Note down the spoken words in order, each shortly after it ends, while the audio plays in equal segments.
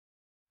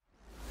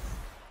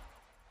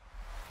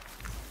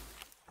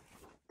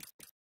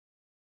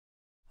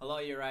Hello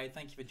Year 8,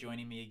 thank you for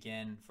joining me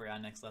again for our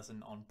next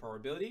lesson on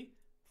probability.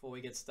 Before we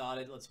get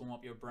started, let's warm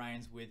up your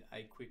brains with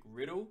a quick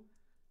riddle.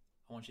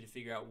 I want you to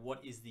figure out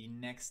what is the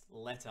next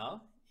letter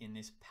in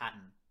this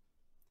pattern.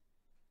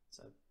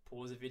 So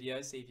pause the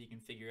video, see if you can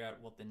figure out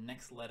what the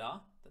next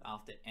letter that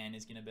after N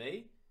is going to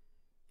be.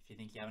 If you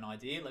think you have an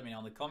idea, let me know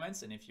in the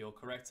comments, and if you're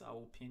correct, I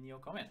will pin your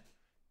comment.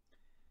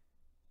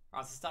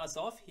 Alright, so to start us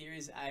off, here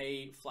is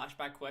a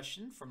flashback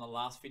question from the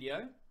last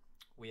video.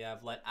 We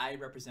have let A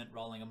represent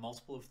rolling a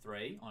multiple of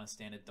 3 on a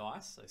standard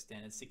dice, so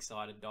standard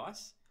 6-sided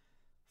dice.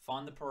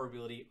 Find the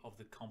probability of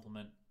the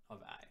complement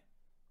of A.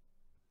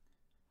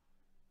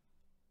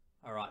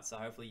 Alright, so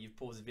hopefully you've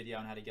paused the video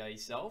on how to go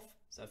yourself.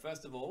 So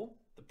first of all,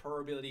 the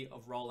probability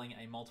of rolling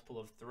a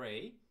multiple of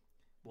 3,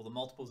 well, the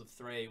multiples of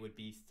 3 would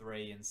be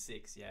 3 and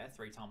 6, yeah?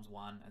 3 times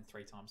 1 and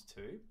 3 times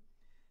 2.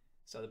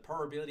 So the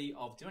probability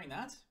of doing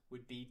that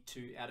would be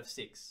 2 out of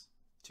 6.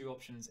 2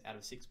 options out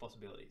of 6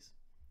 possibilities,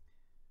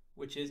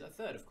 which is a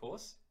third, of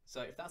course.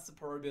 So if that's the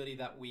probability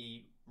that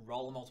we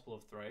roll a multiple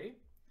of 3,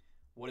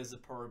 what is the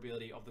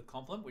probability of the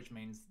complement, which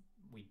means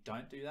we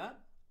don't do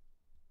that?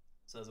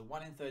 So there's a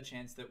 1 in 3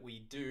 chance that we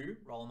do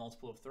roll a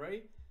multiple of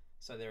 3.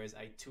 So there is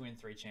a 2 in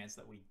 3 chance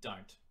that we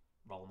don't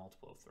roll a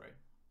multiple of 3.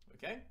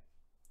 Okay?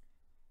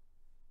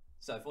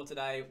 So for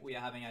today, we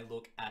are having a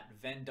look at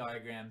Venn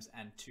diagrams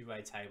and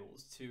two-way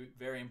tables, two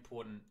very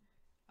important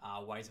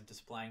ways of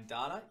displaying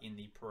data in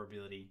the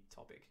probability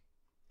topic.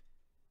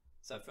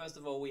 So first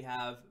of all, we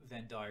have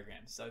Venn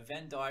diagrams. So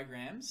Venn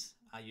diagrams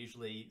are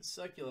usually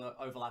circular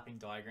overlapping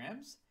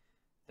diagrams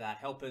that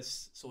help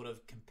us sort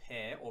of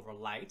compare or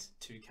relate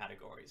two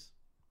categories.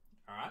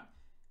 All right.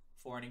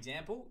 For an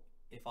example,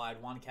 if I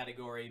had one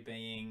category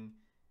being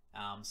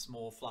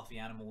small fluffy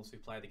animals who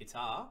play the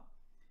guitar,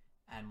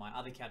 and my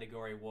other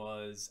category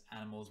was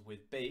animals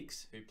with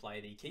beaks who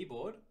play the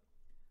keyboard,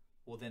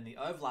 well then the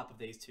overlap of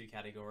these two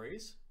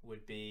categories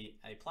would be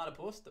a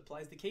platypus that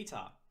plays the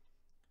guitar.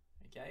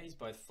 Okay, he's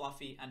both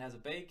fluffy and has a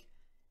beak,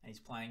 and he's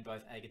playing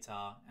both a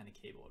guitar and a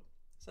keyboard.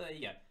 So there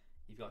you go.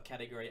 You've got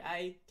category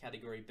A,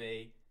 category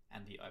B,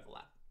 and the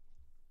overlap.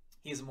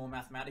 Here's a more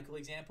mathematical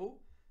example.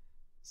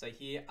 So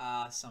here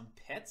are some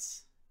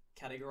pets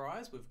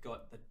categorized. We've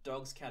got the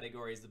dogs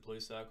category is the blue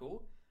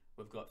circle.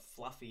 We've got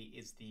fluffy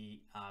is the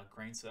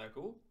green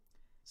circle.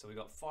 So we've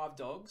got 5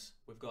 dogs,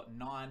 we've got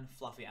 9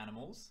 fluffy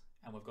animals,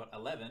 and we've got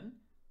 11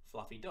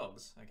 fluffy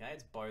dogs. Okay,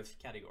 it's both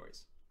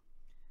categories.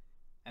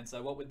 And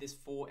so what would this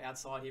 4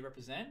 outside here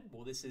represent?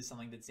 Well, this is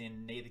something that's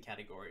in neither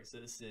category.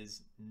 So this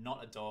is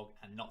not a dog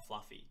and not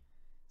fluffy.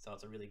 So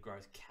it's a really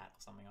gross cat or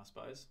something, I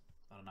suppose.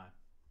 I don't know.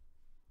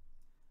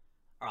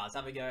 All right, let's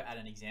have a go at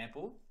an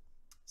example.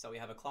 So we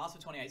have a class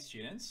of 28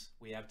 students.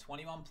 We have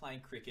 21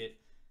 playing cricket,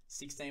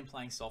 16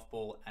 playing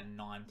softball, and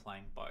 9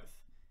 playing both.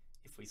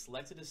 If we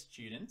selected a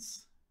student,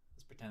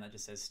 let's pretend that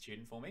just says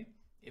student for me.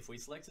 If we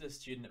selected a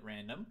student at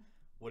random,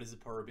 what is the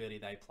probability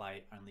they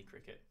play only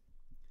cricket?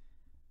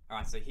 All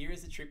right, so here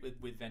is the trick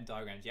with Venn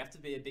diagrams. You have to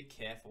be a bit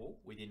careful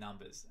with your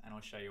numbers, and I'll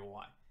show you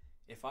why.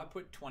 If I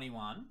put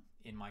 21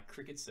 in my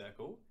cricket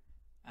circle,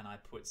 and I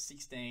put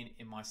 16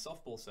 in my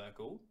softball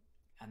circle,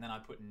 and then I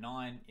put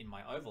 9 in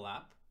my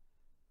overlap,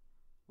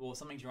 well,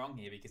 something's wrong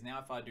here, because now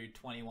if I do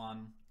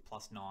 21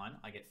 plus 9,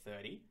 I get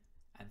 30,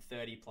 and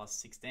 30 plus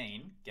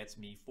 16 gets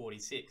me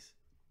 46.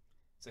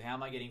 So how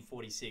am I getting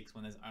 46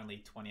 when there's only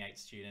 28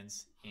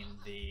 students in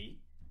the,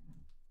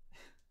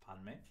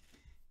 pardon me,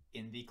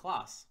 in the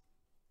class?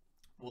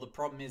 Well, the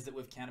problem is that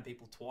we've counted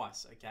people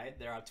twice, okay?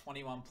 There are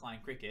 21 playing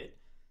cricket,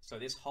 so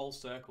this whole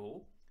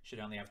circle should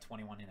only have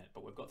 21 in it,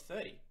 but we've got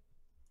 30.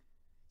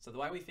 So the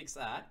way we fix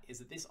that is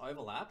that this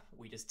overlap,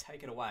 we just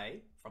take it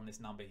away from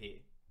this number here,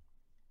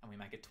 and we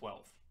make it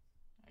 12,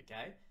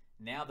 okay?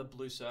 Now the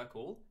blue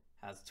circle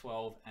has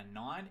 12 and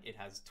 9, it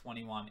has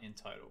 21 in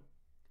total.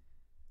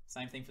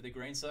 Same thing for the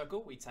green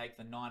circle, we take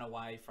the 9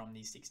 away from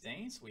the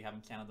 16, so we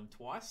haven't counted them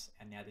twice,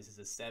 and now this is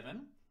a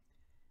 7.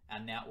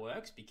 And now it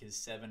works because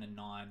 7 and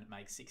 9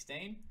 make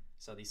 16.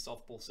 So the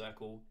softball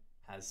circle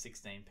has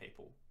 16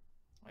 people.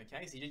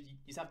 Okay, so you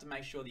just have to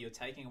make sure that you're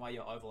taking away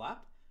your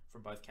overlap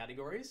from both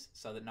categories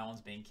so that no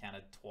one's being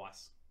counted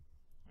twice.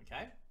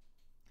 Okay.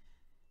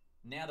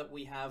 Now that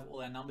we have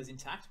all our numbers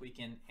intact, we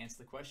can answer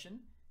the question.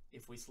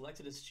 If we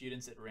selected a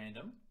students at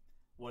random,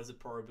 what is the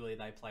probability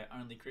they play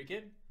only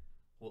cricket?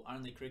 Well,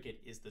 only cricket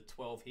is the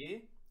 12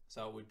 here.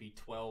 So it would be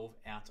 12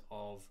 out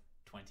of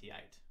 28.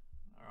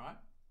 All right.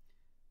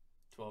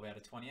 12 out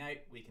of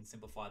 28, we can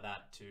simplify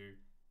that to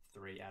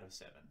 3 out of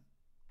 7.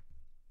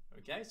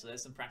 Okay, so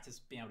there's some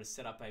practice being able to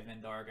set up a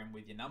Venn diagram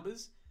with your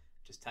numbers.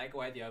 Just take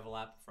away the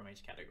overlap from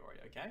each category,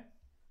 okay?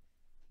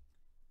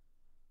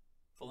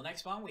 For the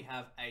next one, we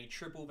have a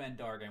triple Venn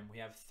diagram. We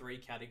have 3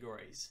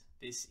 categories.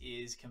 This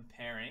is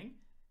comparing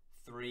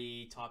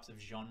 3 types of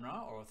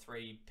genre or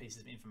 3 pieces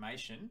of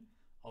information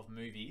of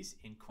movies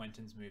in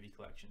Quentin's movie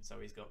collection. So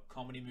he's got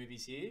comedy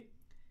movies here,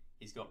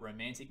 he's got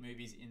romantic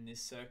movies in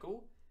this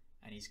circle,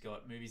 and he's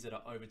got movies that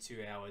are over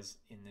 2 hours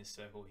in this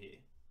circle here.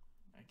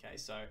 Okay,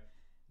 so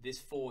this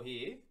 4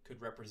 here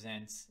could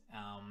represent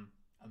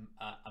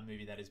a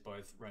movie that is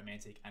both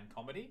romantic and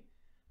comedy.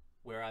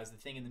 Whereas the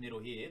thing in the middle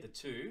here, the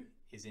 2,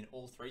 is in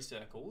all 3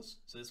 circles.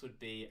 So this would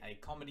be a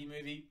comedy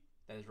movie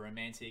that is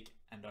romantic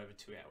and over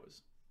 2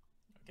 hours.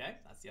 Okay,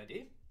 that's the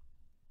idea.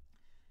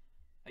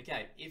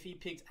 Okay, if he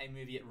picked a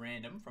movie at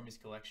random from his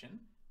collection,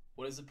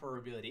 what is the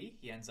probability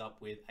he ends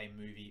up with a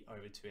movie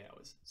over 2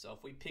 hours? So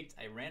if we picked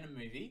a random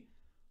movie,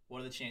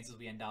 what are the chances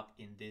we end up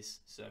in this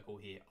circle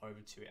here, over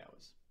 2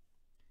 hours?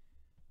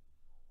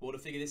 Well, to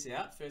figure this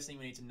out, first thing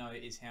we need to know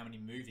is how many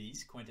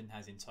movies Quentin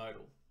has in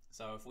total.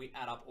 So if we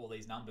add up all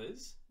these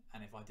numbers,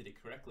 and if I did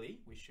it correctly,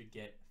 we should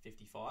get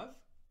 55.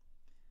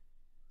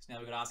 So now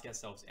we've got to ask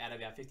ourselves, out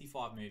of our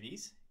 55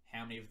 movies,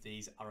 how many of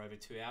these are over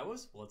 2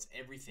 hours? Well, it's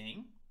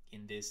everything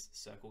in this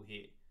circle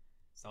here.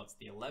 So it's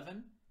the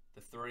 11,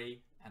 the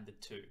 3, and the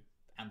 2,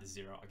 and the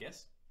 0, I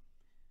guess.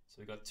 So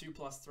we've got 2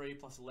 plus 3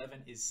 plus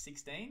 11 is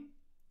 16.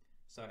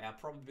 So our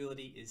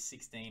probability is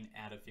 16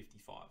 out of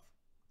 55,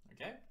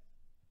 okay?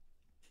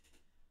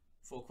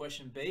 For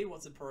question B,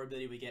 what's the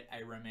probability we get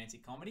a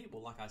romantic comedy?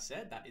 Well, like I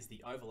said, that is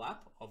the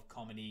overlap of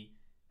comedy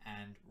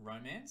and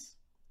romance,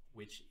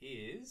 which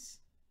is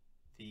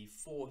the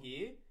 4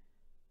 here,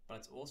 but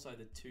it's also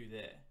the 2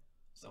 there.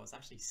 So it's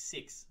actually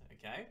 6,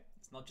 okay?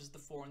 It's not just the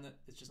 4 and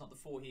it's just not the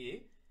 4 here.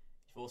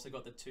 You've also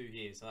got the 2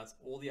 here. So that's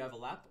all the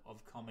overlap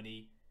of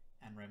comedy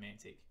and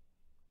romantic.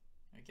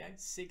 Okay,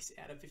 6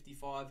 out of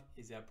 55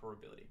 is our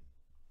probability.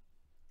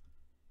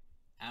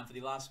 And for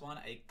the last one,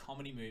 a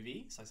comedy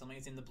movie, so something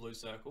that's in the blue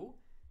circle,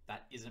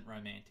 that isn't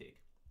romantic.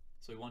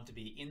 So we want to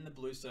be in the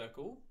blue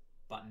circle,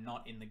 but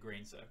not in the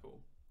green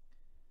circle.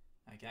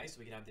 Okay, so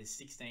we can have this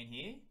 16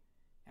 here,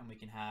 and we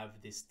can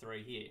have this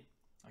 3 here.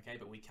 Okay,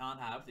 but we can't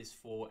have this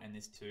 4 and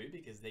this 2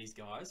 because these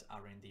guys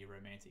are in the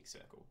romantic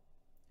circle.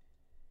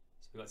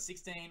 So we've got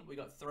 16, we've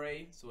got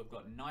 3, so we've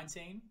got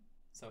 19.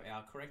 So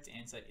our correct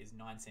answer is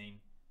 19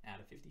 out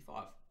of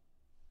 55.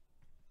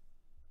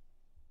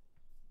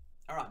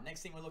 All right,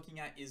 next thing we're looking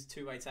at is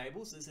two-way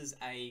tables. This is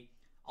a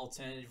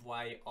alternative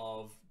way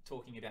of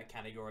talking about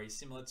categories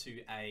similar to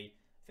a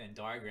Venn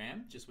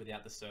diagram, just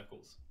without the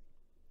circles.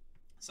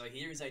 So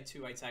here is a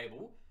two-way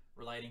table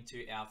relating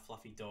to our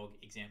fluffy dog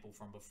example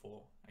from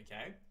before,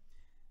 okay?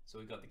 So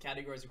we've got the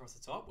categories across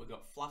the top. We've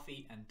got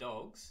fluffy and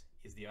dogs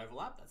is the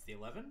overlap, that's the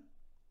 11.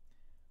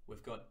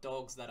 We've got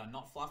dogs that are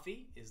not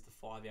fluffy is the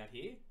 5 out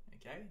here,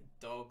 okay?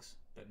 Dogs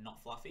but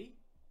not fluffy.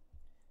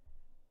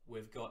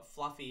 We've got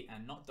fluffy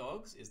and not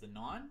dogs is the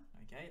 9,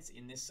 okay? It's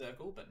in this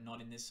circle but not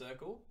in this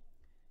circle.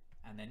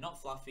 And then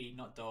not fluffy,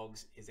 not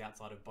dogs is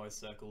outside of both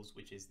circles,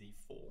 which is the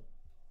 4,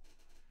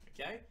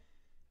 okay?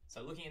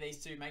 So looking at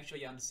these two, make sure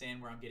you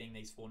understand where I'm getting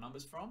these 4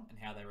 numbers from and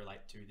how they relate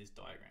to this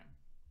diagram.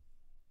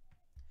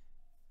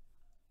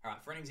 All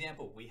right, for an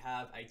example, we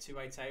have a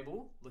two-way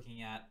table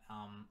looking at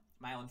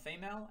male and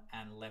female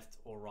and left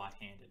or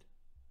right-handed.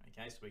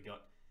 Okay, so we've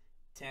got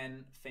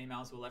 10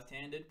 females who are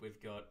left-handed,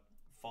 we've got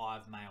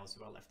 5 males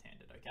who are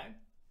left-handed, okay?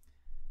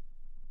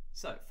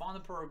 So find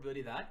the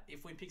probability that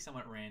if we pick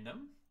someone at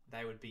random,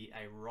 they would be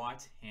a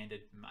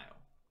right-handed male.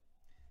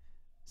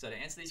 So to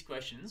answer these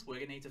questions, we're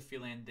going to need to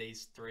fill in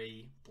these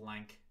 3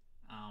 blank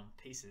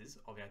pieces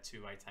of our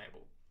two-way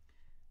table.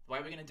 The way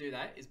we're going to do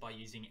that is by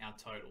using our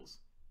totals.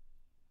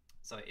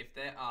 So if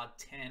there are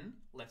 10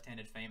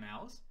 left-handed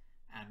females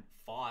and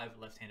 5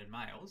 left-handed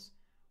males,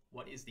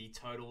 what is the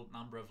total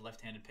number of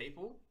left-handed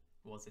people?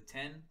 Well, it's the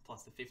 10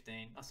 plus the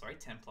 15,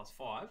 10 plus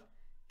 5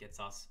 gets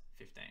us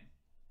 15.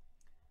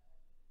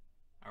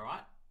 All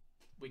right,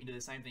 we can do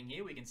the same thing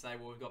here. We can say,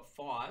 well, we've got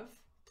 5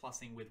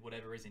 plusing with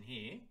whatever is in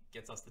here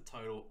gets us the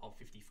total of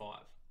 55.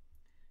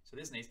 So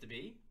this needs to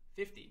be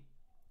 50,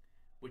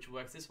 which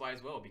works this way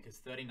as well because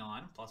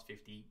 39 plus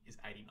 50 is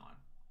 89.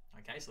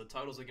 Okay, so the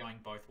totals are going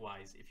both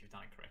ways if you've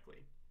done it correctly.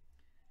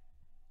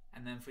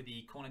 And then for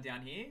the corner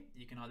down here,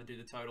 you can either do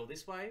the total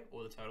this way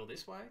or the total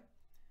this way.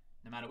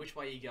 No matter which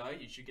way you go,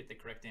 you should get the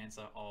correct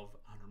answer of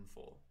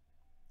 104,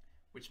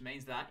 which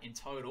means that in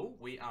total,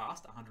 we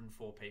asked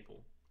 104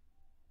 people.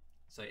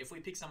 So if we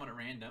pick someone at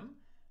random,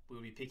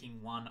 we'll be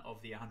picking one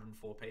of the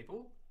 104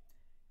 people.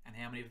 And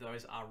how many of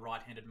those are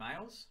right-handed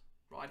males?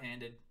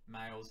 Right-handed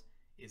males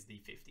is the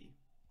 50.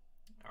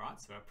 All right,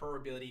 so our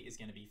probability is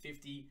going to be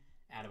 50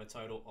 out of a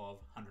total of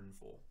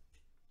 104.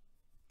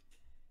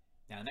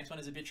 Now the next one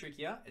is a bit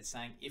trickier. It's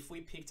saying if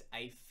we picked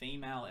a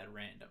female at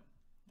random.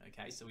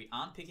 Okay, so we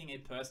aren't picking a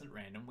person at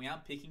random. We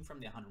aren't picking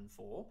from the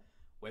 104.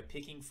 We're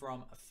picking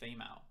from a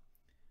female,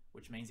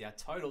 which means our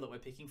total that we're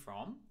picking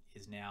from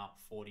is now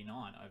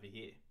 49 over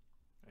here.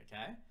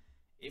 Okay,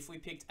 if we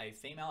picked a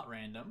female at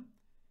random,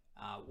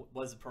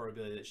 what is the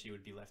probability that she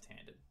would be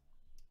left-handed?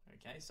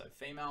 Okay, so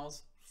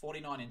females,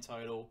 49 in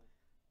total.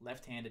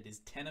 Left-handed is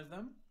 10 of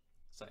them.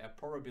 So our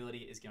probability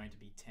is going to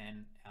be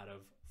 10 out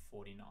of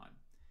 49.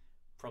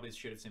 Probably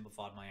should have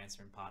simplified my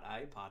answer in part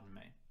A, pardon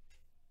me.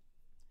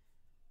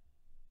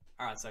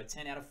 All right, so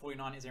 10 out of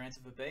 49 is our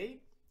answer for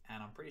B,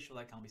 and I'm pretty sure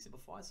that can't be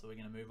simplified, so we're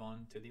going to move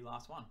on to the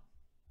last one.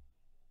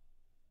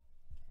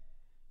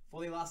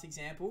 For the last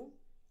example,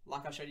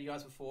 Like I showed you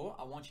guys before,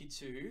 I want you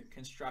to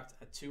construct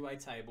a two-way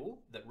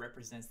table that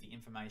represents the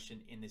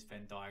information in this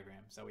Venn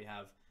diagram. So we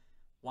have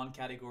one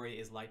category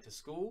is late to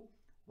school,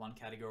 one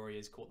category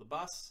is caught the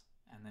bus,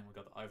 and then we've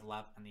got the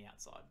overlap and the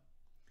outside.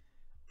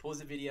 Pause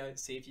the video,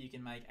 see if you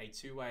can make a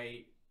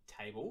two-way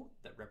table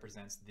that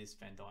represents this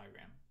Venn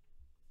diagram.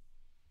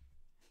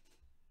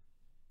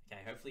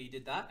 Okay, hopefully you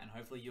did that, and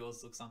hopefully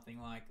yours looks something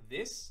like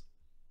this.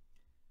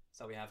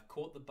 So we have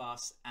caught the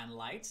bus and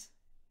late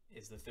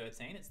is the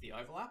 13, it's the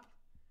overlap.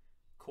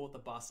 Caught the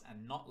bus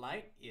and not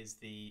late is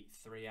the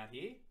 3 out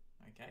here.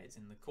 Okay, it's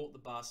in the caught the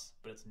bus,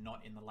 but it's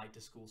not in the late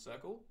to school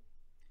circle.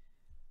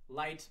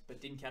 Late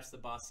but didn't catch the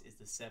bus is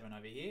the 7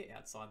 over here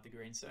outside the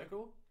green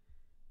circle.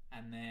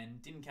 And then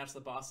didn't catch the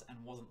bus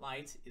and wasn't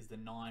late is the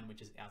 9,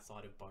 which is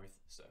outside of both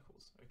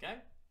circles. Okay.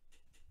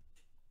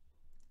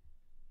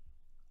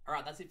 All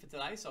right, that's it for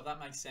today. So if that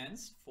makes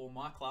sense, for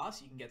my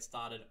class, you can get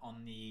started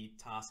on the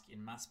task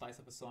in math space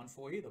I've assigned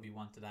for you. There'll be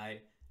one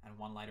today and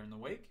one later in the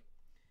week.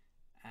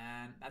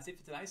 And that's it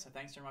for today. So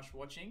thanks very much for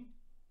watching.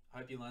 I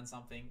hope you learned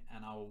something,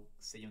 and I'll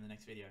see you in the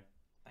next video.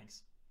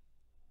 Thanks.